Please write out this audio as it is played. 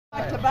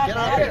Get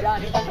out here,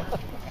 Johnny.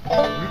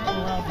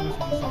 Around for this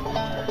one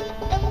somewhere.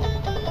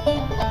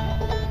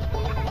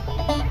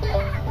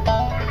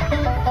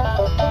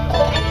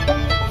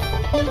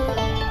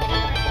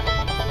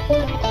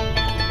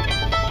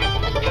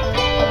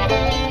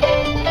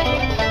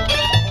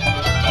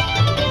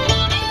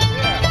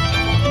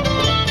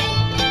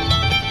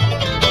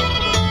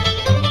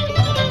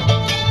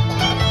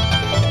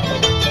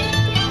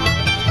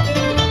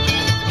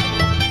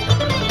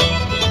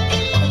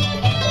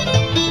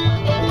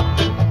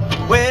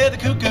 With a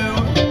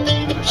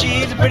cuckoo,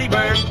 she's a pretty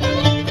bird,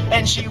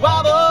 and she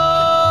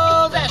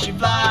wobbles as she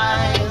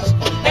flies,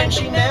 and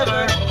she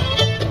never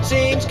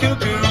sings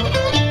cuckoo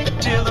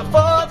till the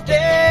 4th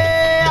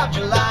day of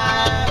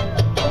July.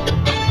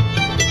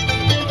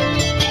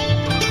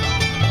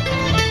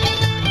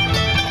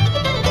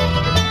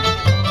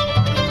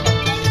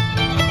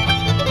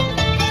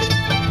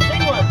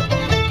 Sing one.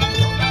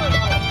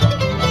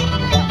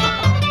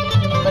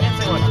 I didn't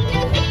sing one.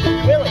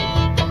 Really?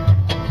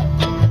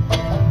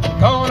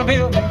 Gonna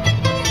build me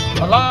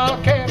a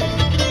log cabin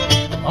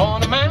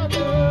on a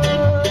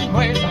mountain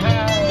way so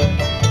high,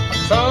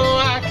 so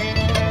I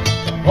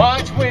can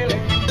watch Willie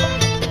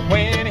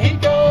when he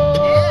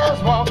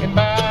goes walking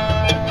by.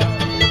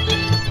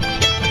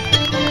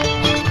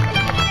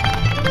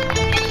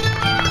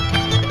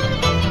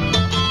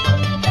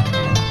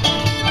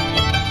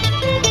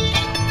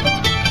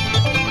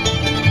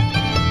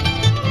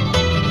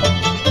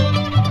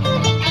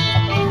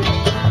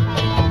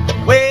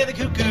 With a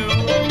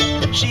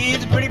cuckoo,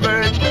 she's a pretty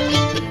bird,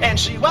 and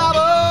she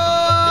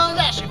wobbles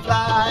as she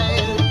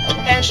flies,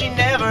 and she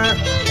never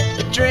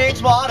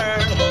drinks water,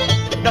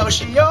 no,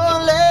 she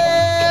only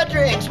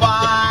drinks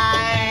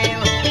wine.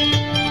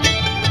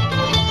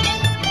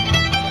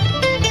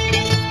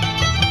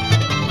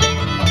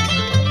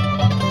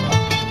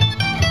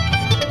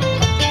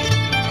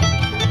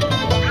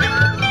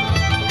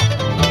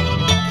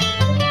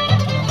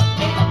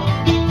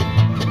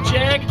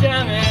 Jack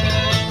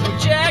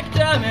Diamonds, Jack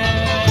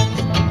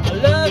Diamonds, I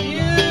love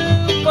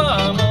you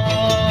far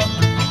more.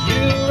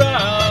 You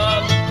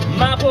rob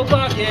my poor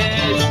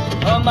pockets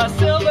of my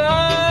silver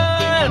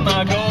and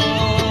my gold.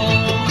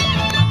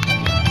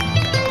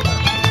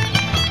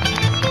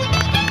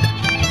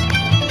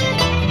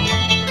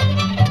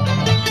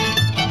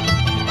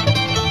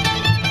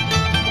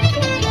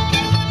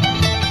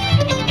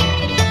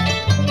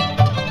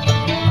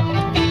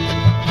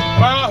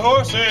 My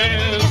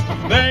horses,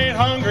 they ain't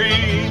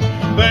hungry,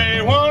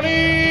 they won't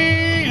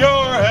eat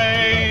your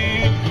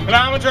hay. And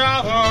I'ma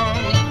drive them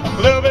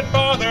a little bit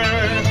farther,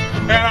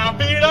 and I'll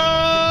feed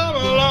them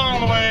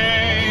along the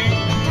way.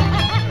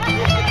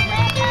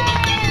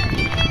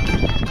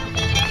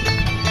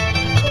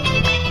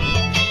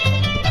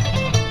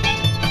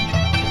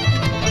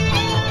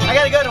 I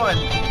got a good one.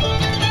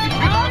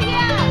 Oh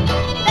yeah!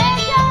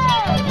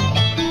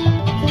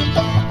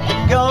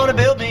 Gonna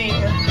build me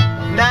a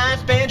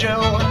nice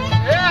banjo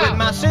with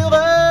my silver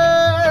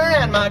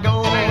and my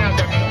gold,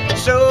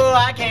 so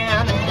I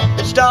can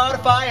start a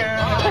fire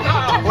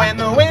when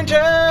the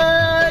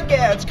winter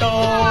gets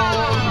cold.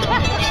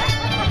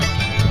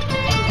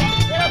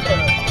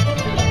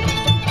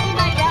 He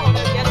made that one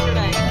up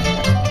yesterday.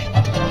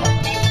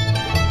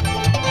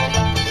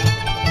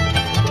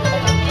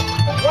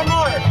 One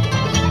more,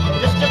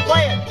 just to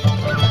play it.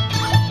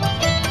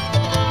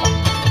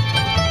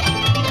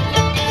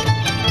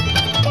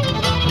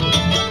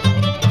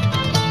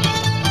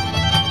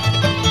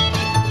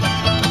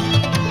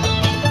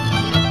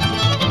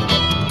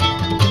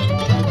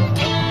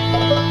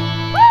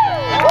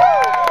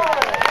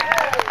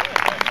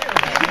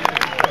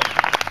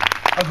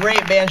 A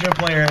great banjo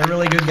player, a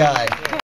really good guy.